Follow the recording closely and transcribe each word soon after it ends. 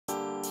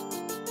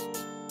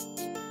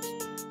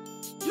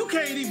You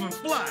can't even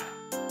fly.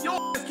 Your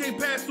ass can't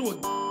pass through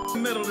a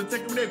metal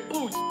detector when they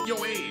blew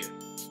your head.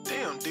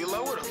 Damn,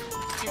 D-Lo, what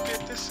you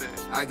get this at?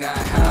 I got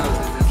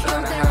houses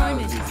inside of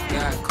houses,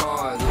 got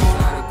cars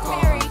inside of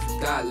cars,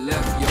 got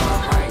left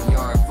yard, right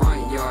yard,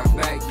 front yard,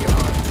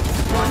 backyard.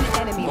 One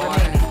enemy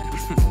remaining.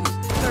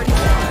 30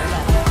 seconds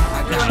left.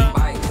 I got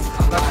bikes,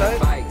 a lot of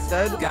bikes,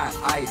 got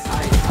ice, ice,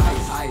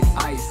 ice, ice,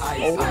 ice,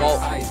 ice, ice,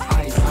 ice,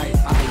 ice, ice,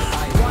 ice, ice,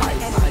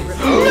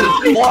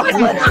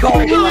 Let's go!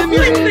 You win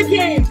the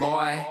game!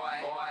 boy.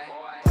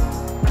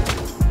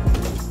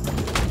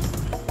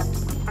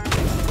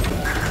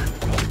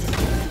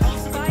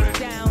 Spike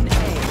down A.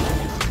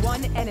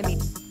 One enemy.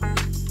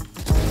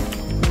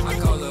 I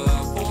call her a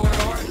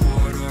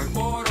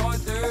four-door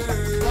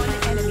third. One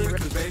enemy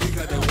Cause baby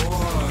got the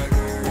water.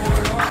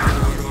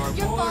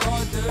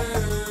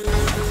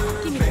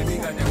 Baby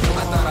got that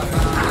water. I thought I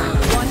found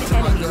her. One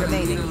enemy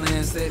remaining.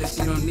 Said that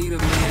she don't need a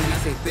man. I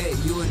say, bet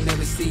you would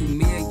never see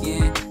me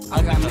again.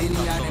 I got many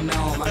I didn't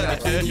know. I got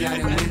plenty I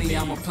didn't many.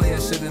 I'm a player,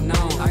 should've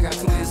known. I got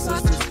twin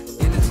sisters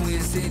in the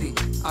Twin City.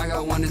 I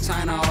got one in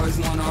China, always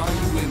wanna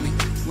argue with me.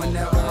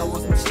 Whenever I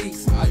want some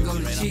cheeks, I go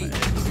to cheat.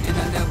 And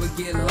I never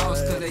get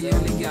lost, cause they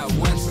only got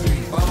one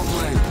street. Ball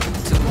one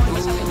to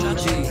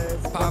Fuji.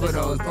 Papa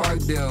those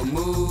Parkdale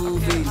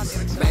movies.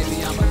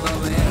 Baby, I'm a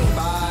lover and a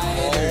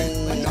fighter.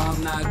 But no,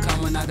 I'm not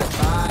coming out the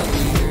fire.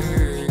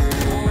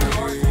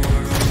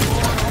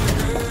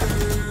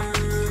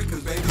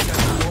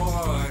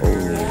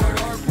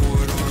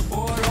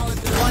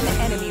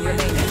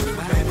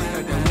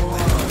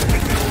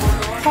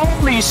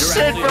 Holy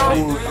shit,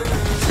 bro!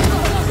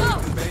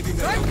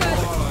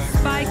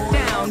 Spike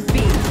down B.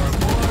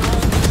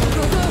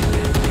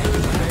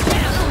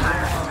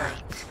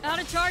 Out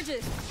of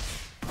charges.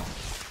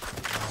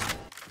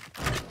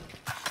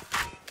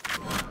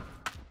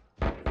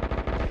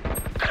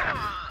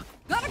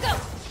 Gotta go.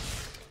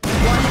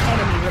 One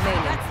enemy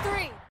remaining. That's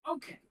 3.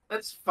 Okay,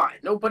 that's fine.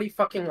 Nobody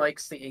fucking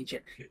likes the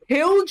agent.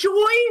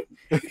 Killjoy?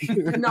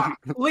 Nah,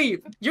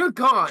 leave. You're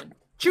gone.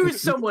 Choose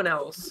someone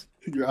else.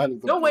 You're out of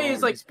the No way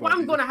is like, spot.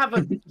 I'm gonna have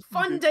a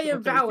fun day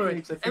of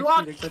Valorant and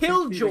lock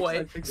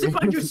Killjoy, sit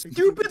on your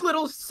stupid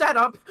little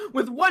setup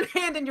with one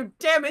hand in your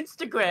damn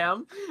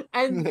Instagram,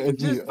 and And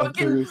just you enter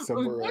fucking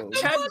somewhere else.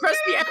 press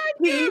the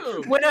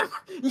FP whenever.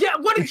 Yeah,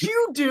 what did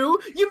you do?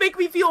 You make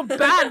me feel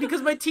bad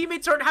because my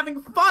teammates aren't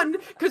having fun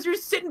because you're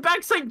sitting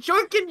backside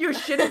jerking your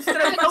shit instead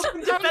of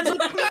helping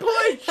defensively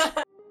push.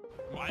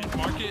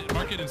 Mark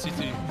it in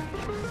CT.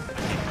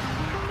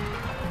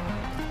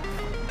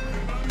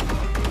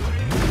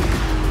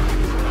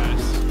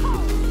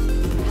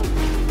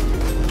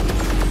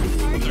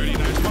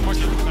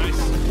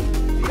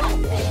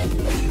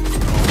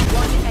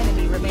 One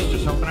enemy remaining.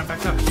 Just open it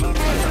back up.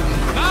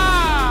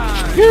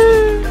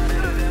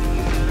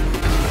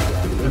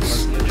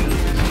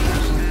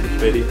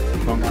 Ready?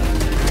 Come on.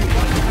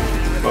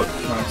 Oh,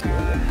 nice.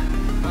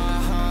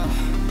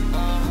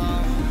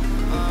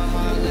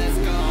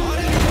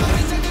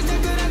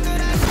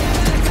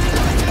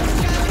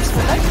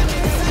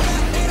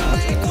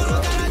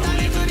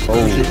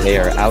 Oh, they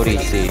are out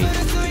EC.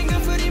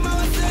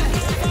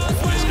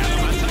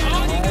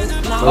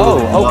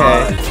 Oh,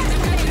 okay.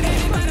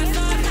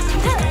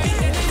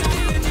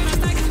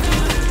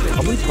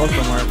 Probably close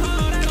somewhere.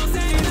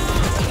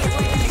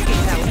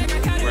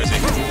 Where is he?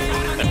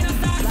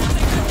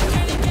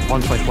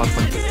 One point.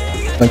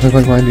 Flank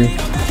behind you.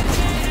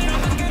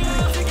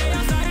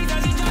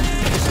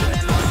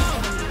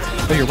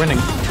 Oh, you're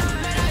winning.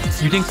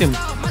 You dinked him.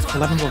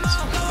 11 volts.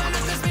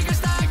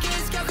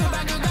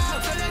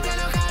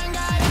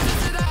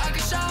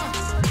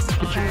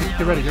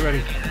 Get ready.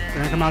 They're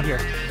gonna come out here.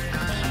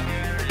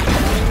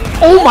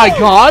 Oh my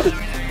god!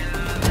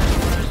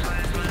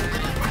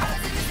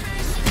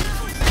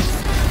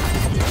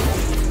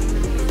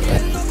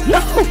 No!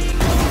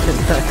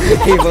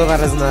 He blew out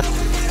his nut.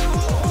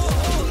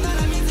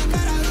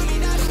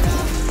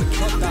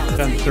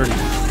 Done 30.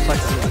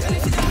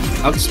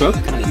 Out the smoke.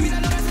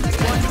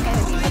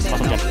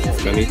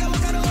 Benny.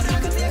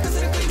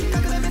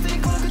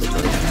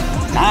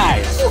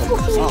 Nice!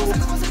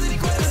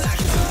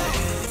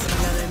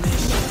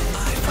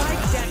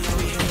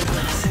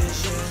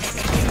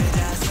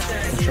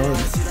 Sure.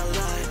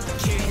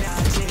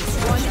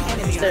 One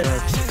enemy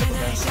remaining.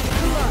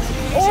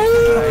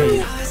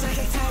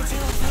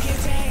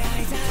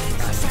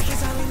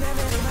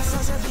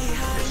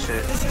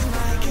 Shit.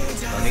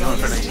 Only going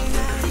for next.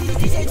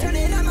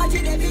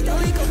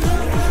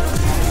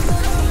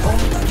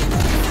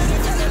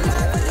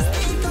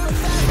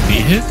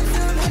 Beat hit?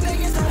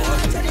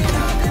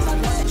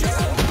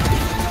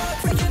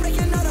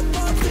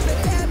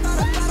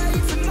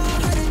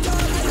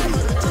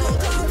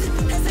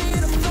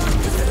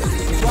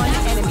 One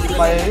enemy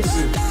remaining.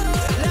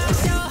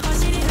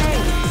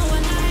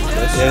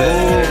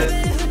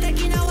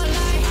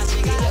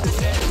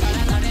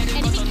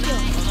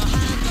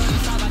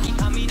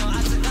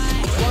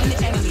 One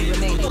enemy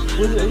remaining.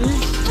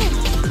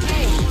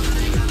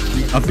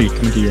 Upbeat,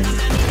 coming to you.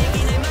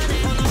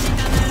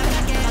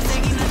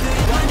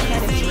 One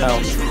enemy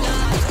remaining.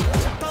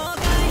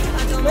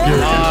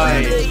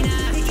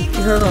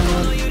 You heard him,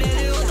 man.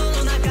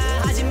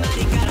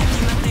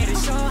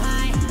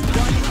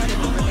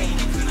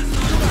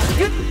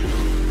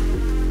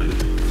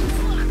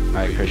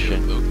 Alright,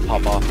 Christian,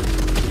 pop off.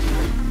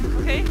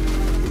 Okay.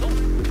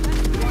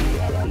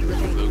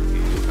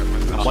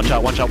 One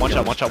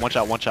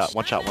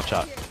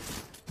shot.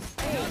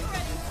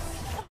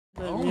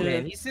 Oh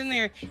man, he's in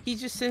there.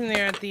 He's just sitting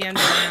there at the end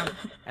of the round,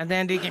 and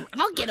then they can.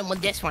 I'll get him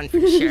with this one for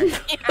sure.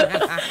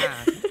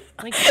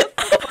 Like, shut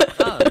the fuck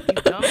up, you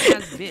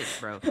dumbass bitch,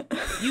 bro.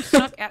 You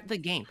suck at the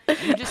game.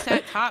 You just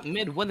sat top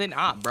mid with an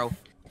op, bro.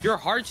 Your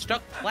heart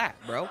stuck flat,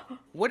 bro.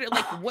 What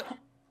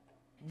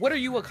are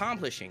you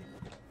accomplishing?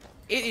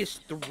 It is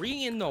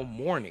 3 in the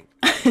morning,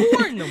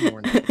 4 in the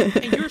morning,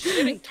 and you're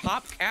sitting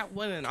top cat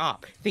with an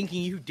op,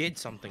 thinking you did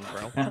something,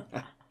 bro.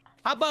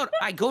 How about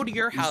I go to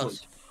your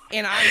house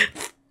and I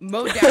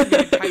mow down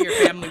your entire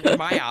family with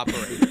my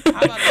operator?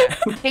 How about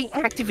that? They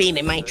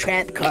activated my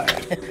trap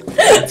card.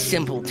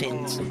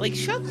 Simpletons. Like,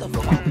 shut the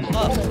fuck up,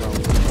 bro.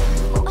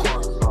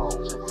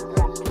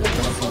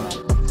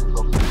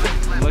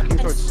 I'm looking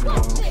towards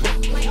snow.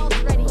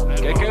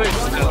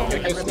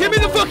 Give me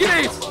the fucking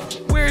ace!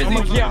 Where is he?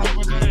 Yeah.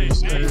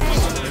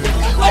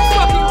 Let's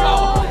fucking go!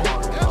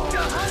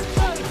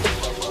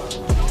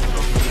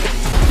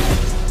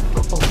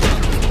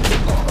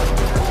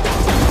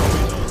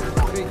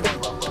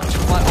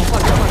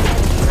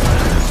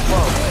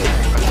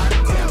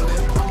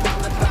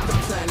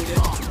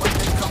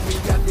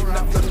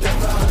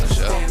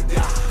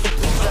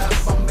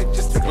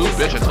 Ooh,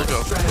 bitch, I took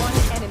off.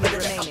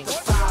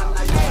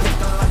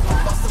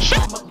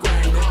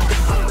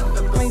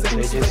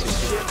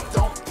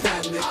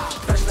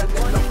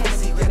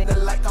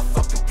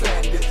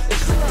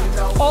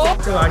 Oh!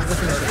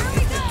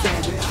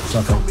 It's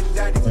okay.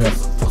 Yeah.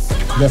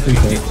 Definitely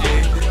cool.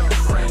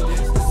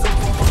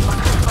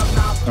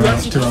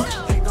 Alright, 2 up.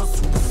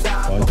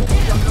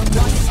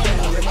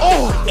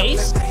 Oh!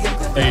 Ace?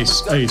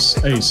 Ace.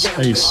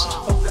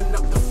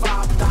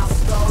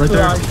 Right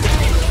there.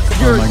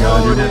 Oh my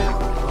god, you're dead.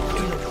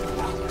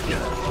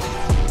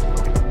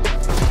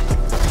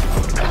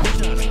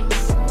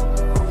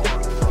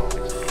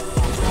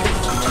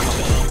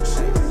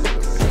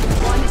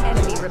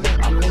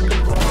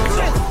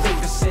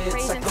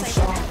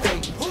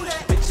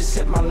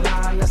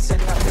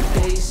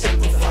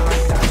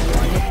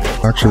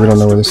 Actually, we don't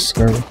know where this is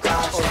going.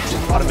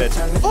 Automate.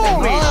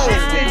 Holy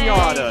shit,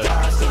 Pinata!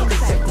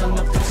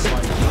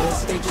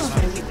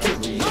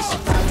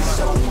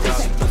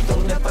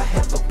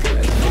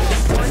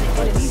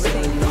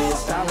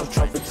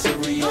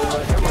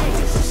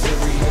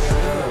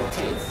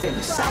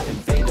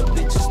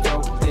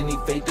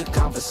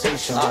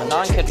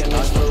 None can do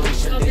none.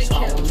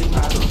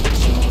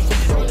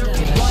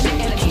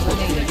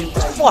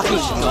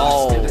 Fucking no.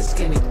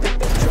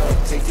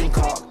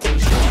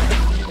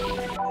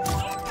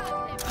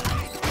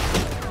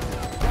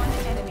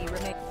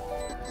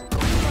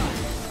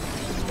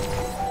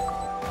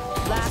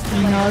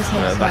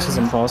 This is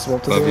impossible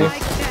to do.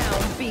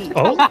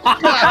 Oh!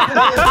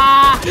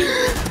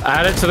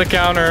 Add it to the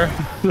counter.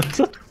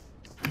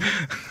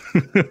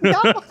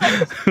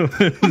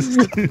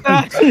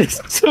 That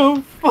is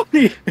so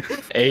funny.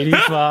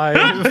 85.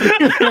 Oh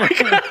my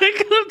god.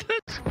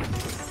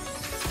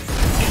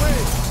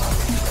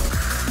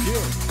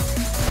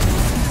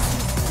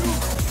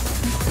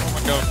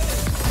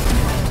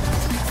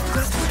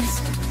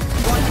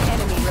 One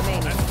enemy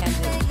remaining.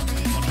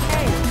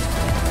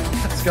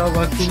 Let's go,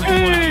 Lucky.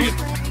 Hey!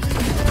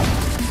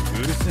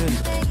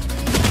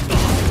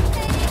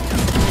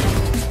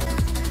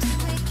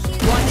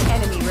 One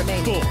enemy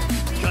remaining.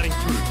 Cutting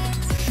through.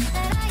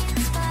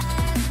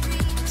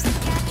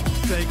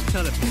 Fake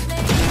teleport.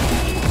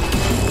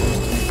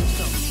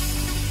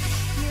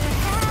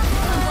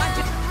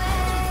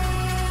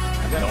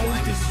 No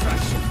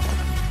distraction.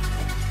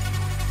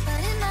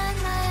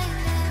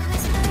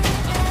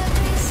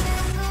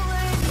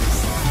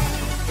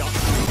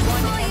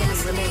 One enemy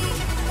remaining.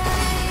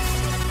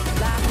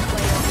 Last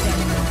player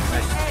standing.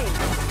 Hey.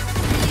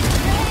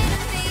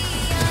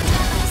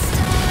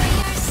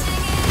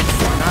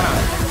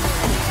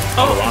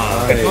 Oh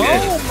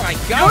my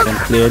god! I'm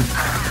cleared.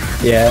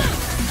 Yeah.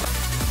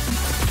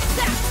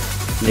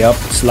 Yep.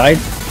 Slide.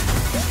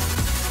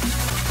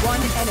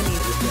 One enemy.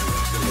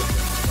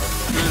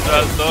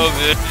 That's so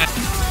good.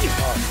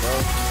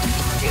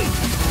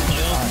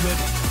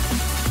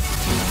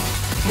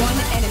 One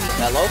enemy.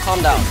 Mellow, calm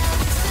down.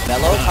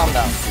 Mellow, calm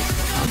down.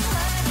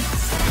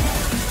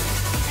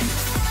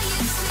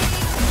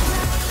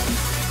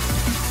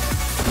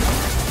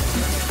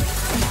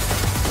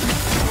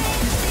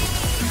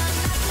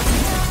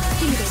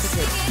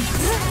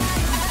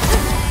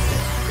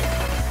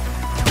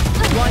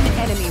 One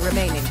enemy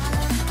remaining.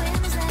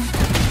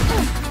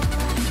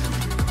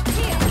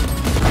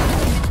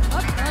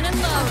 Up, running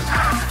low.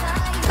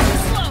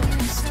 Slow.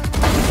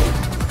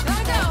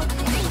 Gotta go.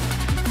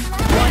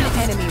 One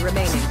enemy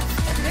remaining.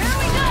 There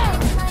we go.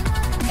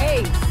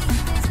 Hey.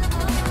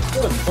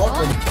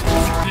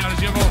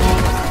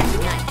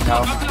 No.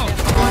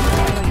 One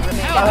enemy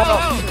remaining.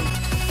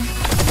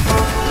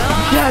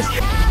 Yes!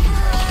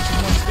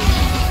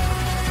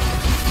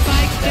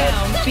 Spike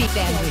down, B.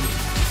 Standing.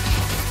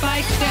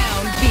 Spike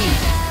down, B.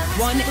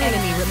 One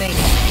enemy remaining.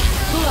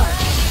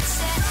 Blood.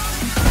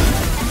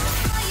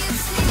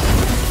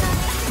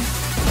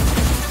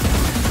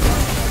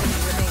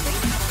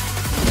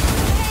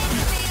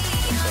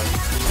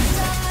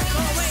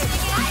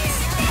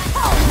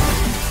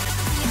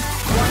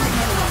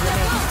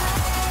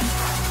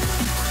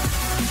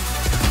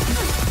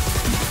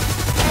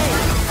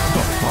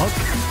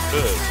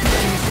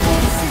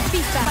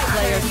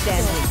 Player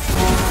standing.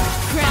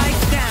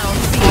 Spike down,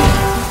 B.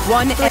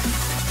 One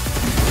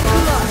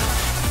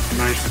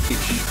Nice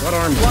peach. What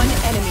arm? One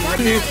enemy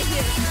remaining.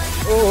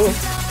 Oh.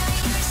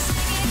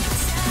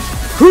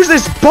 Who's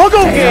this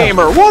Buggo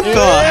gamer? What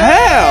the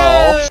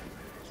hell?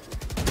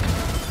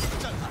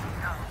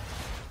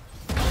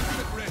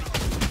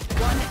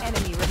 One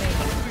enemy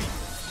remaining.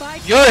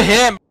 Spike You're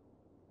him.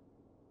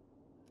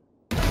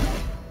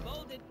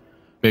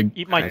 Big.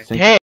 Eat my I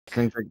think- dick. I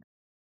think